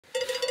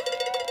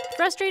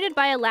Frustrated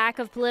by a lack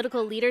of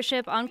political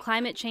leadership on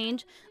climate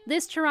change,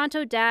 this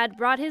Toronto dad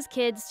brought his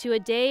kids to a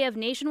day of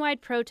nationwide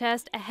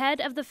protest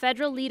ahead of the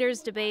federal leaders'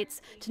 debates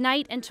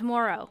tonight and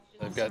tomorrow.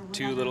 I've got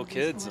two little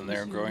kids, and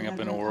they're growing up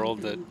in a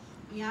world that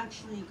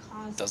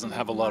doesn't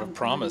have a lot of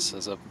promise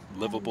as a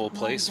livable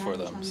place for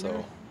them.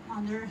 So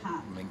I'm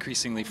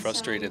increasingly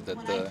frustrated that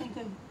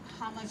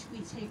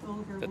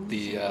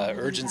the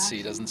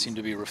urgency doesn't seem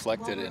to be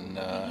reflected in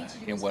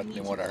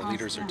what our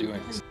leaders are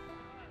doing.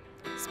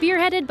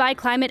 Spearheaded by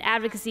climate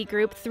advocacy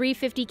group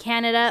 350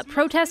 Canada,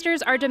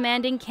 protesters are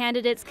demanding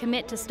candidates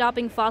commit to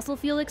stopping fossil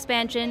fuel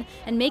expansion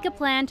and make a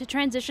plan to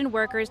transition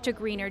workers to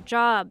greener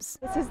jobs.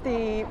 This is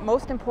the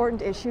most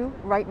important issue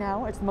right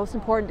now. It's the most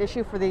important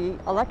issue for the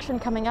election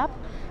coming up,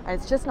 and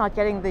it's just not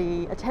getting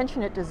the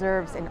attention it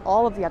deserves in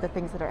all of the other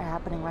things that are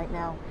happening right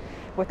now.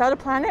 Without a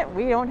planet,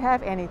 we don't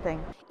have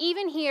anything.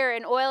 Even here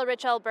in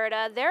oil-rich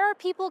Alberta, there are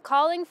people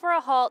calling for a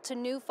halt to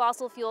new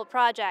fossil fuel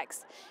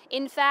projects.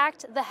 In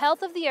fact, the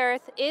health of the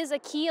earth is a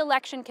key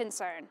election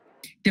concern.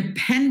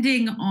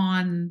 Depending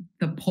on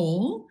the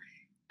poll,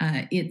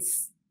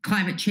 it's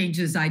climate change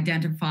is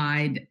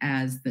identified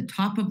as the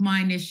top of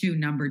mind issue,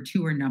 number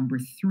 2 or number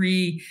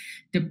 3.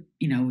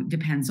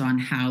 Depends on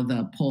how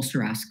the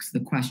pollster asks the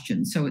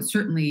question. So it's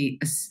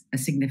certainly a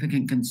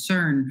significant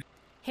concern.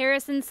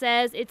 Harrison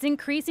says it's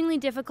increasingly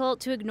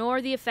difficult to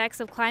ignore the effects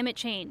of climate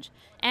change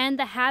and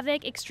the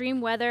havoc extreme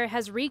weather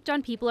has wreaked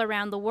on people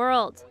around the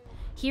world.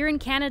 Here in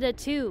Canada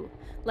too,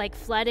 like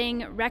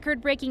flooding,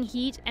 record-breaking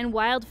heat, and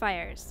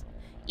wildfires.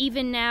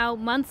 Even now,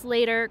 months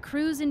later,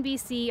 crews in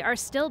BC are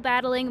still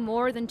battling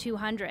more than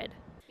 200.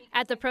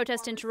 At the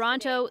protest in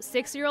Toronto,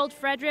 6-year-old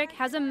Frederick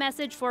has a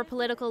message for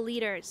political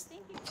leaders.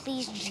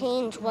 Please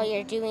change what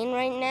you're doing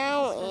right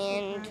now,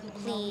 and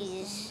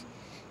please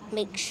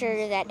make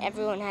sure that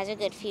everyone has a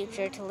good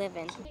future to live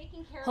in.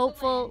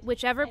 Hopeful,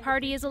 whichever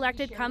party is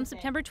elected come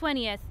September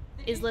 20th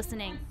is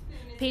listening.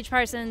 Paige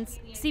Parsons,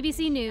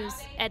 CBC News,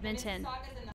 Edmonton.